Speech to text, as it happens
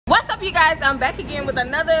you guys? I'm back again with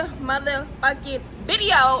another motherfucking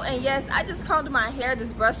video. And yes, I just combed my hair,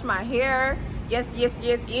 just brushed my hair. Yes,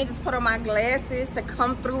 and just put on my glasses to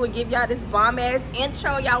come through and give y'all this bomb ass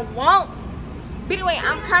intro y'all want. But anyway,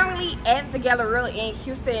 I'm currently at the Galleria in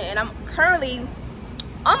Houston, and I'm currently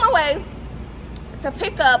on my way to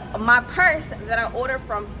pick up my purse that I ordered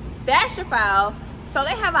from Fashionphile. So they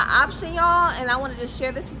have an option, y'all, and I want to just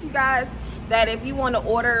share this with you guys, that if you want to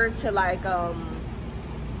order to like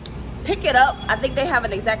pick it up, I think they have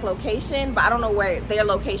an exact location, but I don't know where their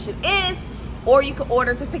location is. Or you could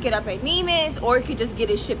order to pick it up at Neiman's, or you could just get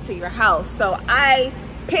it shipped to your house. So I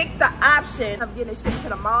picked the option of getting it shipped to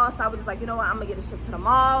the mall. So I was just like, you know what, I'm gonna get it shipped to the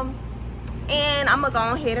mall and I'm gonna go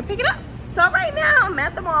ahead and pick it up. So right now I'm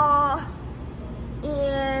at the mall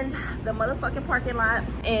in the motherfucking parking lot,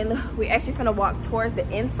 and we're actually gonna walk towards the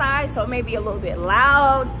inside, so it may be a little bit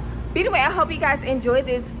loud. But anyway, I hope you guys enjoyed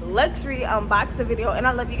this luxury unboxing video, and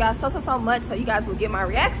I love you guys so much, so you guys will get my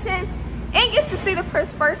reaction and get to see the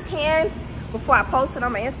purse firsthand before I post it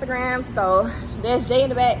on my Instagram. So there's Jay in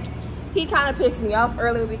the back. He kind of pissed me off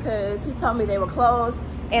earlier because he told me they were closed,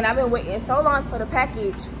 and I've been waiting so long for the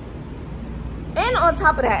package. And on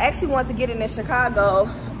top of that, I actually wanted to get it in Chicago,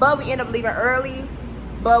 but we ended up leaving early,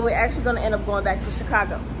 but we're actually gonna end up going back to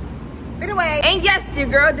Chicago. But anyway, and yes, your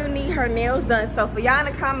girl do need her nails done. So for y'all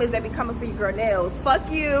in the comments that be coming for your girl nails,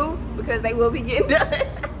 fuck you, because they will be getting done.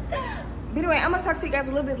 But anyway, I'm gonna talk to you guys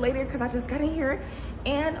a little bit later because I just got in here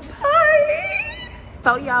and bye.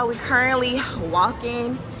 So y'all, we currently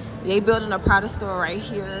walking. They building a product store right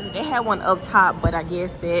here. They had one up top, but I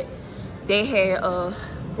guess that they had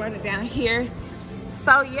brought it down here.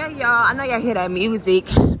 So yeah, y'all, I know y'all hear that music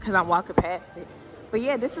because I'm walking past it. But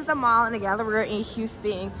yeah, this is the mall in the Galleria in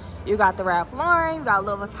Houston. You got the Ralph Lauren, you got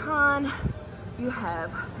Louis Vuitton, you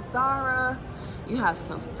have Zara, you have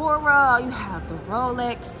Sephora, you have the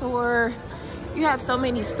Rolex store. You have so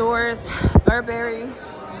many stores, Burberry,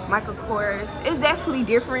 Michael Kors. It's definitely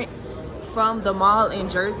different from the mall in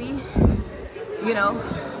Jersey, you know.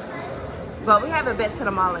 But we haven't been to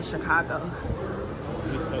the mall in Chicago.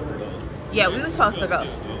 Yeah, we were supposed to go.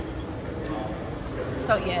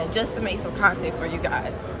 So yeah, just to make some content for you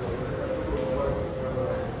guys.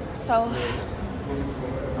 So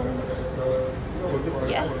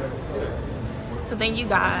yeah. So then you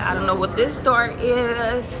got, I don't know what this store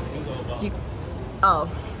is.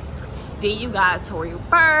 Then you got Tory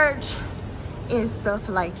Burch and stuff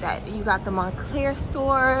like that. Then you got the Montclair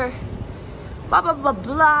store. Blah blah blah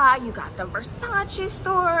blah. You got the Versace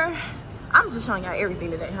store. I'm just showing y'all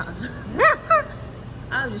everything today, huh?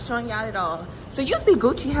 I'm just showing y'all it all. So usually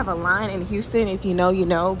Gucci have a line in Houston. If you know, you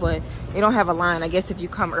know, but they don't have a line. I guess if you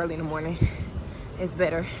come early in the morning, it's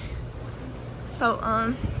better. So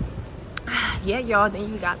yeah, y'all,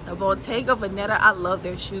 then you got the Bottega Veneta. I love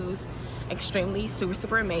their shoes. Extremely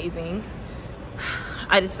super amazing.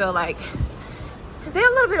 I just feel like they're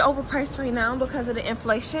a little bit overpriced right now because of the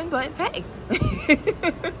inflation, but hey.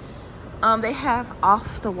 They have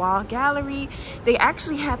Off the Wall Gallery. They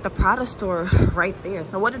actually had the Prada store right there.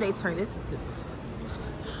 So what did they turn this into?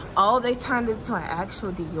 Oh, they turned this into an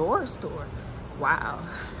actual Dior store. Wow.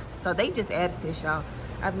 So they just added this, y'all.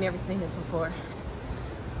 I've never seen this before.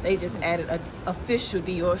 They just added an official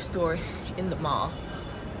Dior store in the mall.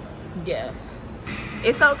 Yeah.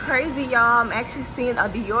 It's so crazy, y'all. I'm actually seeing a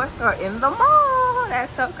Dior store in the mall.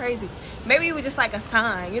 That's so crazy. Maybe it was just like a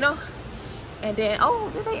sign, you know? And then,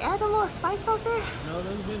 oh, did they add the little spikes out there? No,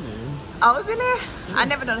 they've been there. Oh, it's been there? Yeah. I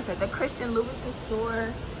never noticed that. The Christian Louboutin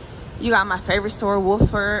store. You got my favorite store,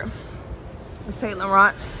 Wolford, Saint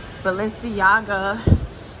Laurent, Balenciaga,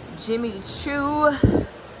 Jimmy Choo.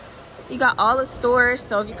 You got all the stores.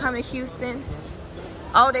 So if you come in Houston,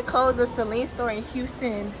 oh, they closed the Celine store in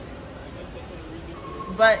Houston,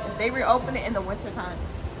 but they reopened it in the winter time.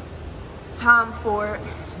 Tom Ford,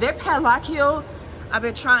 their Padlock Hill, I've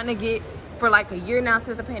been trying to get for like a year now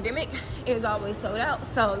since the pandemic. It was always sold out.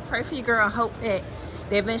 So pray for your girl. I hope that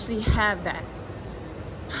they eventually have that.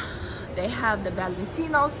 They have the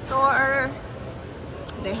Valentino store.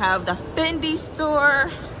 They have the Fendi store.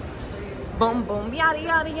 Boom, boom, yada,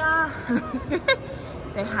 yada, yada.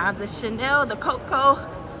 They have the Chanel, the Coco.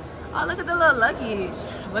 Oh, look at the little luggage.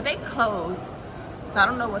 But they closed. So I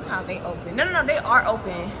don't know what time they open. No, they are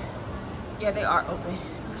open. Yeah, they are open.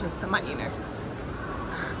 Because somebody in there.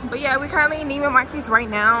 But yeah, we're currently in Neiman Marcus right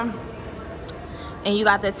now. And you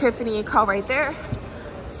got the Tiffany & Co right there.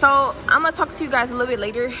 So I'm gonna talk to you guys a little bit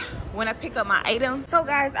later when I pick up my item. So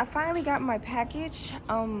guys, I finally got my package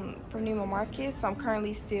from Neiman Marcus. So I'm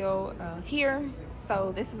currently still here.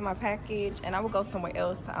 So this is my package, and I will go somewhere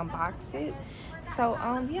else to unbox it. So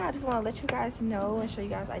yeah, I just want to let you guys know and show you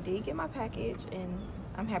guys I did get my package and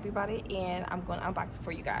I'm happy about it, and I'm going to unbox it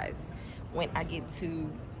for you guys when I get to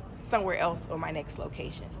somewhere else or my next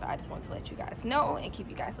location. So I just want to let you guys know and keep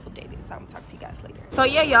you guys updated. So I'm gonna talk to you guys later. So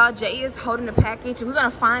yeah, y'all, Jay is holding the package. We're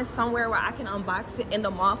gonna find somewhere where I can unbox it in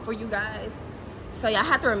the mall for you guys. So y'all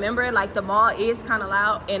have to remember, like, the mall is kind of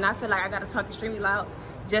loud, and I feel like I gotta talk extremely loud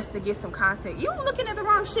just to get some content. You looking at the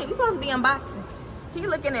wrong shit. You supposed to be unboxing. He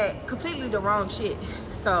looking at completely the wrong shit.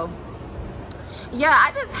 So yeah,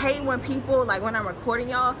 I just hate when people, like, when I'm recording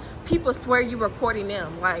y'all, people swear you recording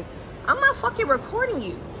them. Like, I'm not fucking recording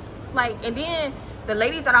you. Like, and then the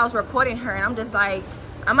lady thought I was recording her, and I'm just like,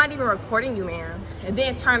 I'm not even recording you, man. And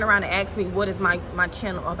then turn around and ask me what is my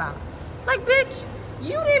channel about. Like, bitch,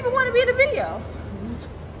 you didn't even want to be in the video.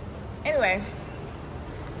 Anyway,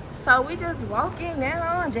 so we just walking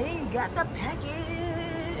now. Jay got the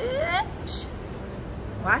package.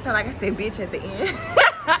 Well, I sound like I said bitch at the end.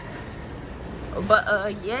 But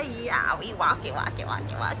yeah, we walking.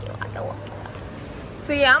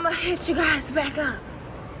 So yeah, I'm gonna hit you guys back up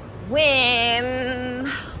when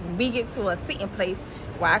we get to a sitting place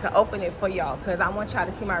where I can open it for y'all, because I want y'all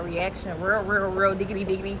to see my reaction, real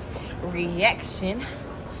diggity reaction.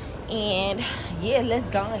 And yeah, let's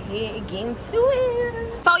go ahead and get into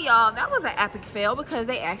it. So y'all, that was an epic fail because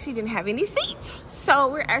they actually didn't have any seats. So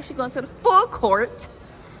we're actually going to the full court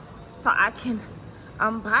so I can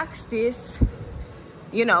unbox this,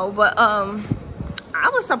 you know. But I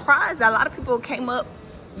was surprised that a lot of people came up,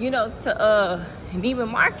 you know, to Neiman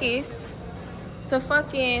Marcus to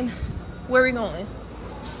fucking, where we going?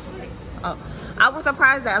 Oh, I was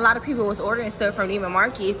surprised that a lot of people was ordering stuff from Neiman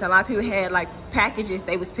Marcus. A lot of people had like packages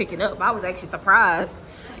they was picking up. I was actually surprised,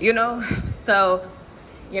 you know. So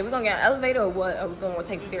yeah, we're gonna get an elevator or what? Are we gonna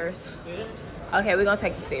take the stairs? Okay, we're gonna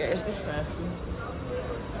take the stairs.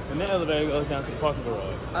 And the elevator goes down to the parking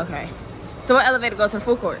garage. Okay. So what elevator goes to the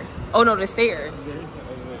food court? Oh no, the stairs.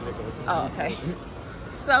 Oh, okay.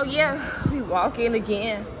 So yeah, we walk in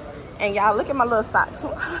again. And y'all, look at my little socks.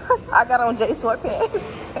 I got on Jay sweatpants.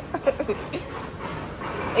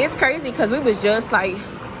 It's crazy because we was just like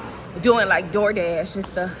doing like DoorDash and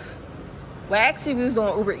stuff. Well, actually we was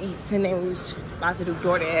doing Uber Eats and then we was about to do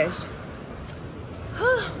DoorDash.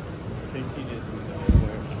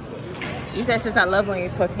 You said since I love wearing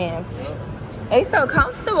sweatpants. They so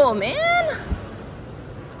comfortable, man.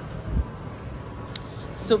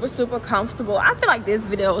 Super comfortable. I feel like this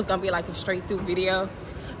video is gonna be like a straight through video.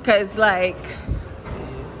 Cause like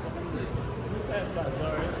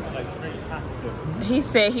he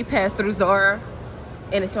said he passed through Zara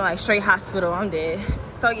and it smelled like straight hospital. I'm dead.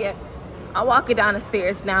 So yeah, I'm walking down the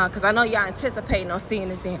stairs now because I know y'all anticipating on seeing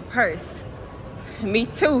this damn purse. Me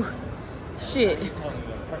too. Shit.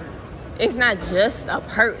 It's not just a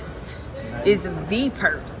purse. It's the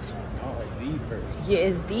purse. Yeah,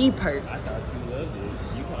 it's the purse. I thought you loved it.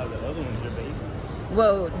 You call the other one your baby.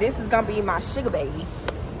 Well, this is gonna be my sugar baby.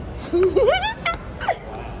 This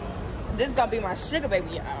is gonna be my sugar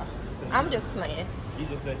baby, y'all. I'm just playing. You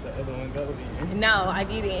just let the other one go, didn't you? No, I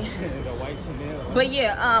didn't. The white Chanel. But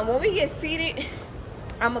yeah, when we get seated,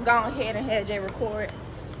 I'm gonna go ahead and have Jay record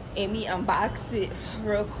and me unbox it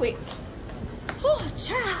real quick. Oh,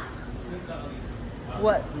 child.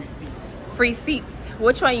 What? Free seats.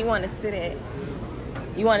 Which one you want to sit at?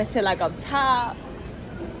 You want to sit like up top?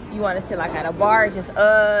 You want to sit like at a bar, just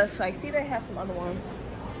us? Like, see, they have some other ones.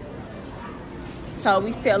 So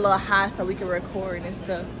we sit a little high so we can record and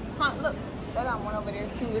stuff. Huh, look, they got one over there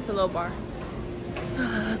too. It's a little bar.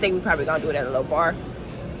 I think we probably gonna do it at a little bar.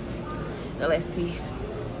 Now let's see.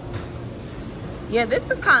 Yeah, this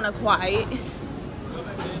is kind of quiet.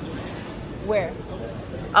 Where?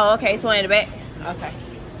 Oh, okay, it's one in the back. Okay.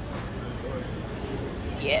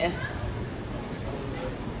 Yeah.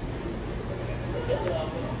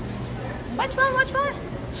 Which one?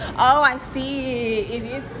 Oh, I see it. It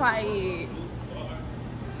is quiet.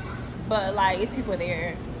 But like, it's people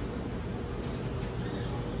there.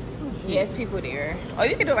 Yeah, it's people there. Oh,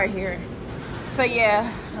 you can do it right here. So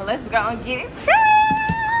yeah, let's go and get it.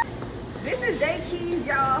 This is J Keys,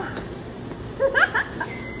 y'all.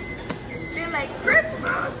 Feel like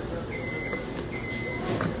Christmas.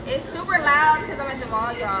 It's super loud because I'm at the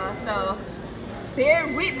mall, y'all. So bear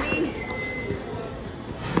with me.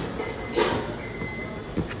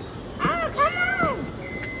 Oh, come on.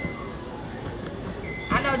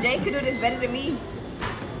 I know Jay could do this better than me.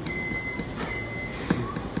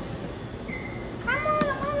 Come on,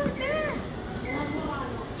 I'm almost there.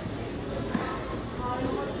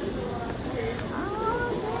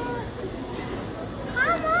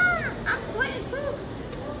 Come on, I'm sweating too.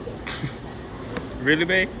 Really,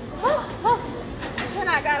 babe?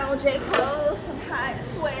 got on J. Cole, some hot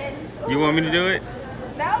sweating. You want me to do it?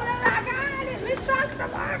 No, I got it. Miss Sharks,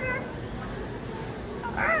 I'm on it.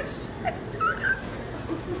 Oh, gosh.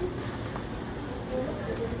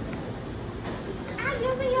 I'm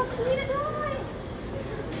using your key to do it.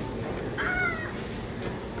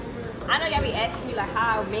 I know y'all be asking me like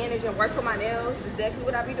how I manage and work with my nails. Exactly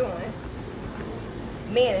what I be doing.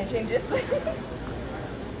 Managing, just like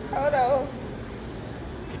hold on.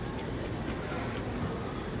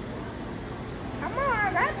 Come on,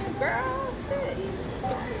 I got you, girl. Shit.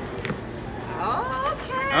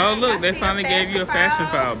 Okay. Oh look, they finally gave you a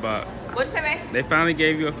Fashionphile box. What'd you say, man? They finally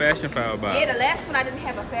gave you a Fashionphile box. Yeah, the last one I didn't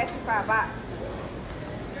have a Fashionphile box.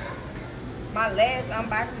 My last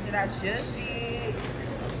unboxing that I just did.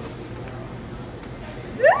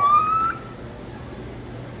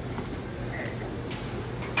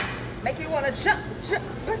 Make you want to jump,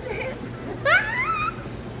 put your hands.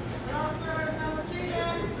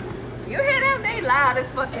 You hear them? They loud as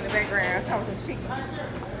fuck in the background. Talking some chicken.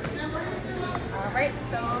 Alright,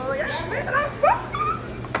 so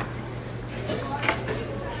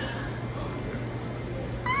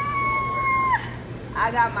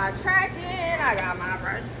I got my tracking, I got my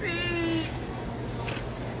receipt,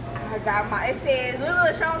 I got my, it says,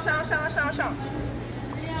 look, show.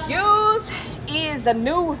 Use is the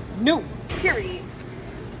new, period.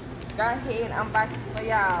 Go ahead, unbox this for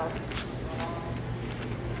y'all.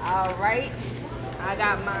 Alright, I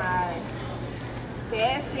got my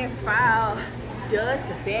Fashionphile dust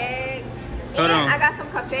bag. Hold on. I got some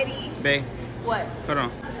confetti. Babe. What? Hold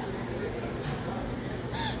on.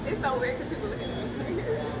 It's so weird because people look at me.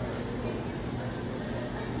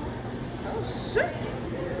 Oh shit.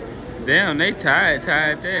 Damn, they tied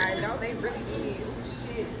there. I know they really did. Oh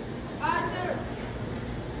shit. Hi, sir.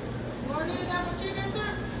 More news apple chicken, sir?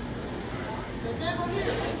 Is that one here?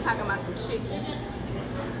 They talking about some chicken.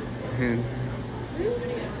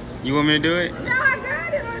 You want me to do it? No, I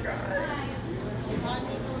got it. I got it.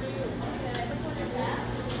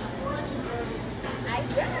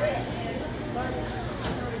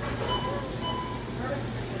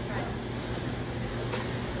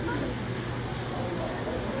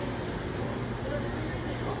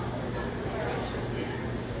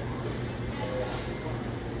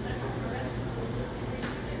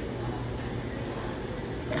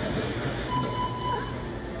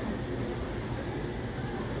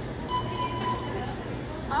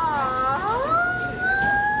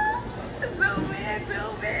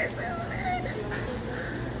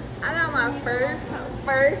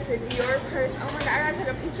 First, the Dior purse. Oh my god, I gotta take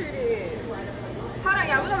a picture of this. Hold on,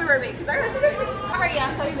 y'all, we're gonna be right back because I gotta take a picture. Alright,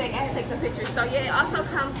 y'all, so we back. I had to take some pictures. So, yeah, it also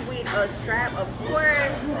comes with a strap, of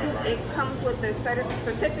course. It comes with the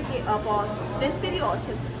certificate of authenticity.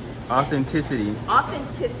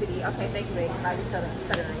 Authenticity. Okay, thank you, babe. I just said it like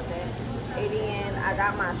that. And then I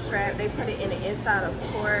got my strap. They put it in the inside, of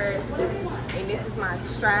course. And this is my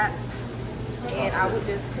strap. And I would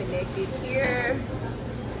just connect it here.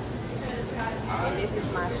 And this is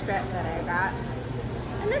my strap that I got.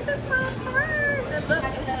 And this is my purse. And look,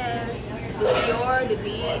 it has the Dior, the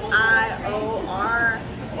D-I-O-R.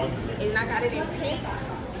 And I got it in pink.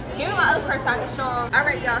 Give me my other purse so I can show them.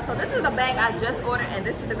 Alright, y'all, so this is the bag I just ordered. And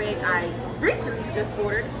this is the bag I recently just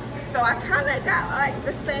ordered. So I kind of got like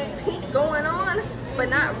the same pink going on, but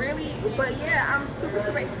not really. But yeah, I'm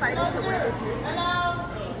super excited to wear this. Hello.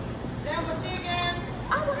 Apple chicken.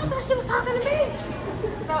 Oh, well, I thought she was talking to me.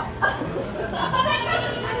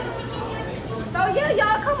 So yeah,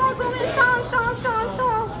 y'all, come on, zoom in, show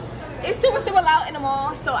 'em. It's super loud in the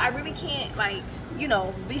mall, so I really can't, like, you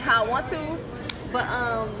know, be how I want to. But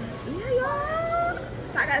yeah, y'all.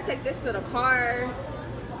 So I gotta take this to the car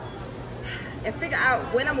and figure out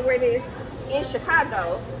when I'm gonna wear this in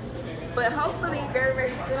Chicago. But hopefully,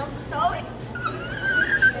 very soon. I'm so excited.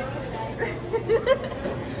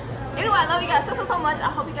 Anyway, I love you guys so much. I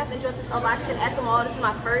hope you guys enjoyed this unboxing at the mall. This is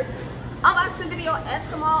my first unboxing video at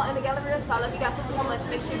the mall in the gallery. So I love you guys so much.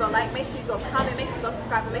 Make sure you go like, make sure you go comment, make sure you go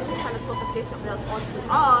subscribe, and make sure you turn this post notification bells on to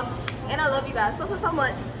all. And I love you guys so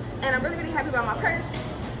much. And I'm really happy about my purse.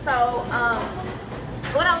 So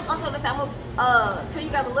what I was also gonna say, I'm gonna tell you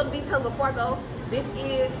guys a little details before I go. This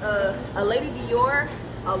is a Lady Dior,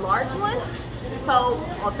 a large one. So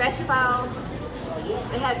on Fashionphile,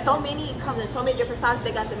 they have so many, it comes in so many different sizes.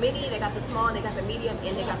 They got the mini, they got the small, they got the medium,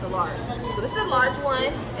 and they got the large. So this is a large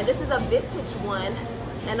one, and this is a vintage one.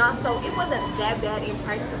 And also, it wasn't that bad in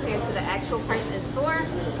price compared to the actual price in store.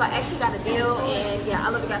 So I actually got a deal, and yeah, I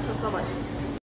love you guys so much.